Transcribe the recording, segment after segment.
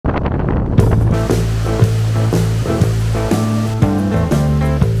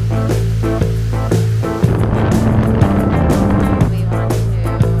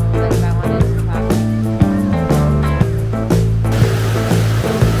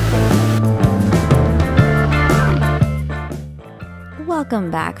Welcome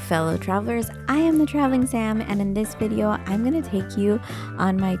back, fellow travelers. I am the Traveling Sam, and in this video I'm going to take you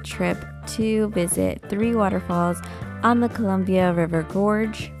on my trip to visit 3 waterfalls on the Colombia River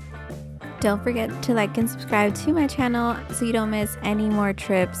Gorge. Don't forget to like and subscribe to my channel so you don't miss any more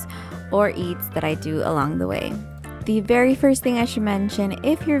trips or eats that I do along the way. The very first thing I should mention,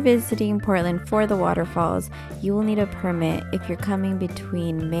 if you're visiting Portland for the waterfalls, you will need a permit if you're coming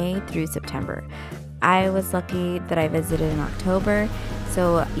between May through September. I was lucky that I visited in October,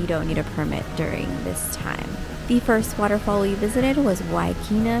 so you don't need a permit during this time. The first waterfall we visited was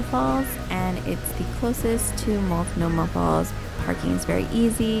Wahkeena Falls, and it's the closest to Multnomah Falls. Parking is very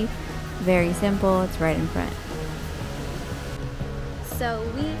easy, very simple, it's right in front. So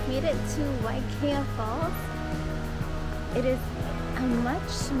we made it to Wahkeena Falls. It is a much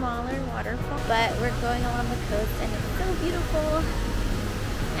smaller waterfall, but we're going along the coast and it's so beautiful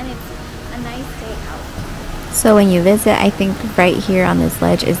and it's a nice day out. So when you visit, I think right here on this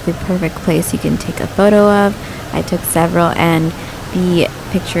ledge is the perfect place you can take a photo of. I took several and the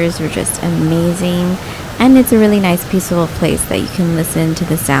pictures were just amazing, and it's a really nice peaceful place that you can listen to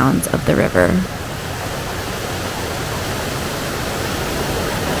the sounds of the river.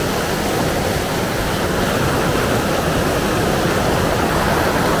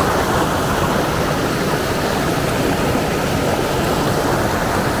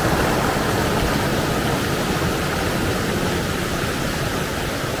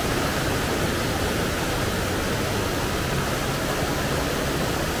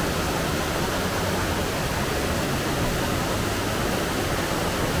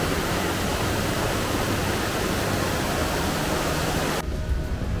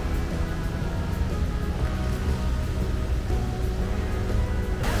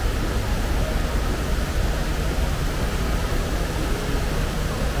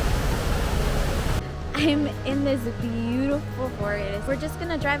 I'm in this beautiful forest. We're just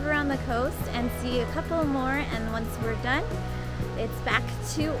gonna drive around the coast and see a couple more, and once we're done, it's back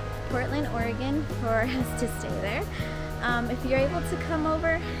to Portland, Oregon for us to stay there. If you're able to come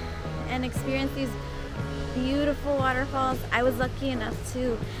over and experience these beautiful waterfalls, I was lucky enough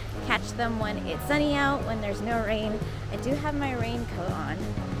to catch them when it's sunny out, when there's no rain. I do have my raincoat on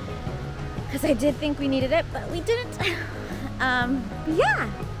because I did think we needed it, but we didn't. But yeah.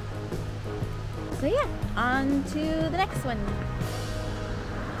 So yeah, on to the next one.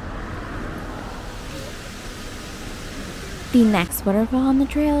 The next waterfall on the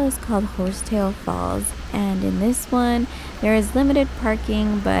trail is called Horsetail Falls, and in this one there is limited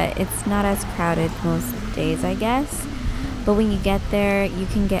parking, but it's not as crowded most days, I guess. But when you get there, you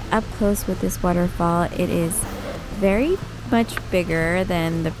can get up close with this waterfall. It is very much bigger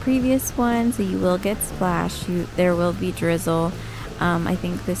than the previous one, so you will get splashed. There will be drizzle. I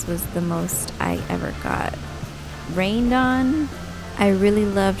think this was the most I ever got rained on. I really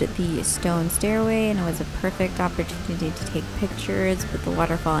loved the stone stairway, and it was a perfect opportunity to take pictures with the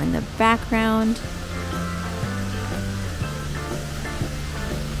waterfall in the background.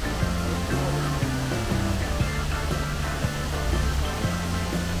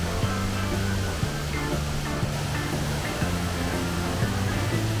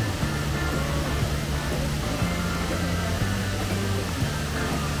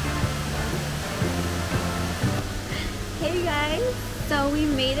 Hey guys, so we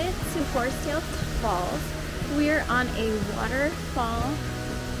made it to Horsetail Falls. We're on a waterfall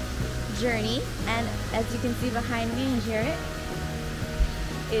journey, and as you can see behind me and hear it,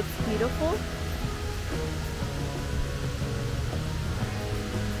 it's beautiful.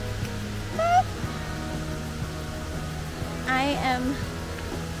 I am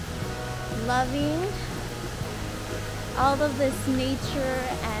loving all of this nature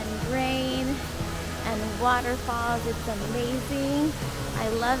and rain and waterfalls. It's amazing. I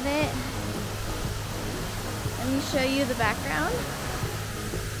love it. Let me show you the background.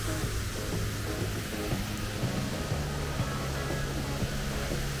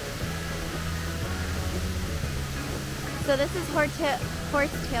 So this is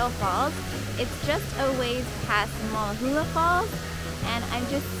Horsetail Falls. It's just a ways past Multnomah Falls, and I'm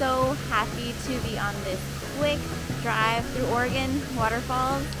just so happy to be on this quick drive through Oregon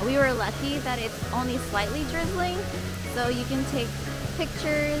waterfalls. We were lucky that it's only slightly drizzling, so you can take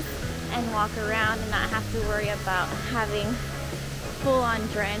pictures and walk around and not have to worry about having full-on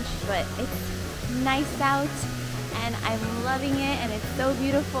drenched. But it's nice out and I'm loving it, and it's so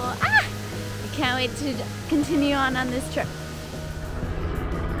beautiful. I can't wait to continue on this trip.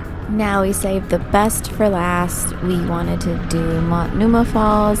 Now we saved the best for last. We wanted to do Multnomah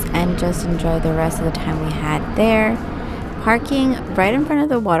Falls and just enjoy the rest of the time we had there. Parking right in front of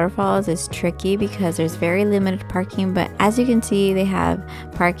the waterfalls is tricky because there's very limited parking, but as you can see, they have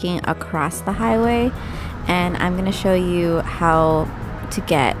parking across the highway, and I'm going to show you how to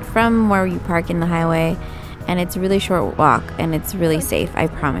get from where you park in the highway, and it's a really short walk and it's really safe. I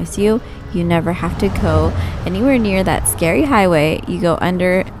promise you. You never have to go anywhere near that scary highway. You go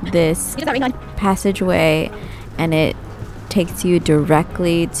under this passageway and it takes you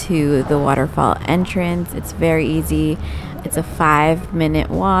directly to the waterfall entrance. It's very easy. It's a 5-minute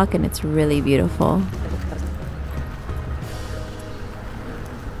walk and it's really beautiful.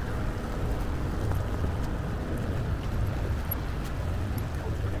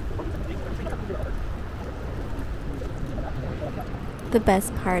 The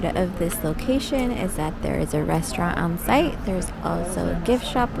best part of this location is that there is a restaurant on site. There's also a gift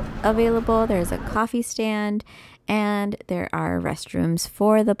shop available. There's a coffee stand, and there are restrooms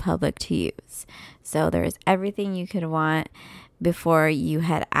for the public to use. So there's everything you could want before you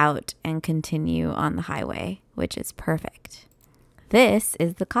head out and continue on the highway, which is perfect. This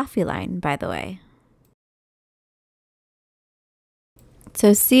is the coffee line, by the way.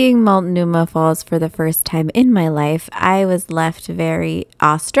 So seeing Multnomah Falls for the first time in my life, I was left very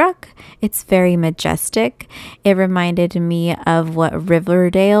awestruck. It's very majestic. It reminded me of what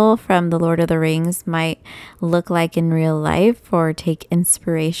Riverdale from The Lord of the Rings might look like in real life or take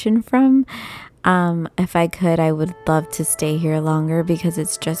inspiration from. If I could, I would love to stay here longer because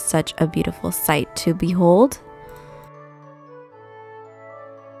it's just such a beautiful sight to behold.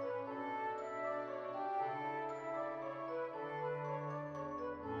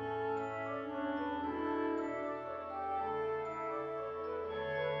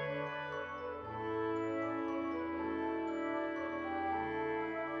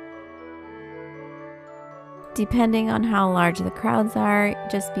 Depending on how large the crowds are,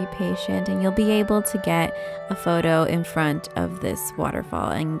 just be patient and you'll be able to get a photo in front of this waterfall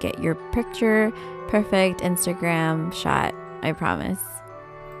and get your picture perfect Instagram shot, I promise.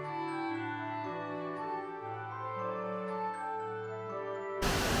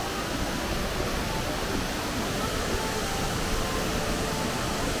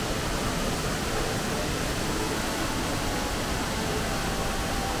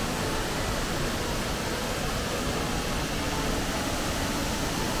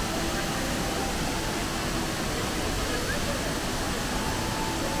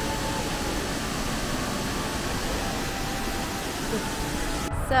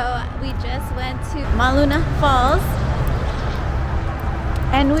 So we just went to Multnomah Falls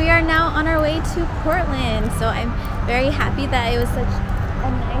and we are now on our way to Portland. So I'm very happy that it was such a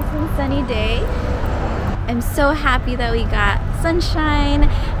nice and sunny day. I'm so happy that we got sunshine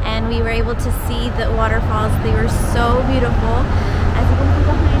and we were able to see the waterfalls. They were so beautiful. As you can see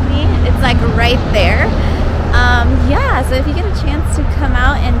behind me, it's like right there. Yeah, so if you get a chance to come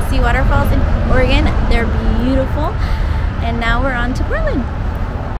out and see waterfalls in Oregon, they're beautiful. And now we're on to Portland.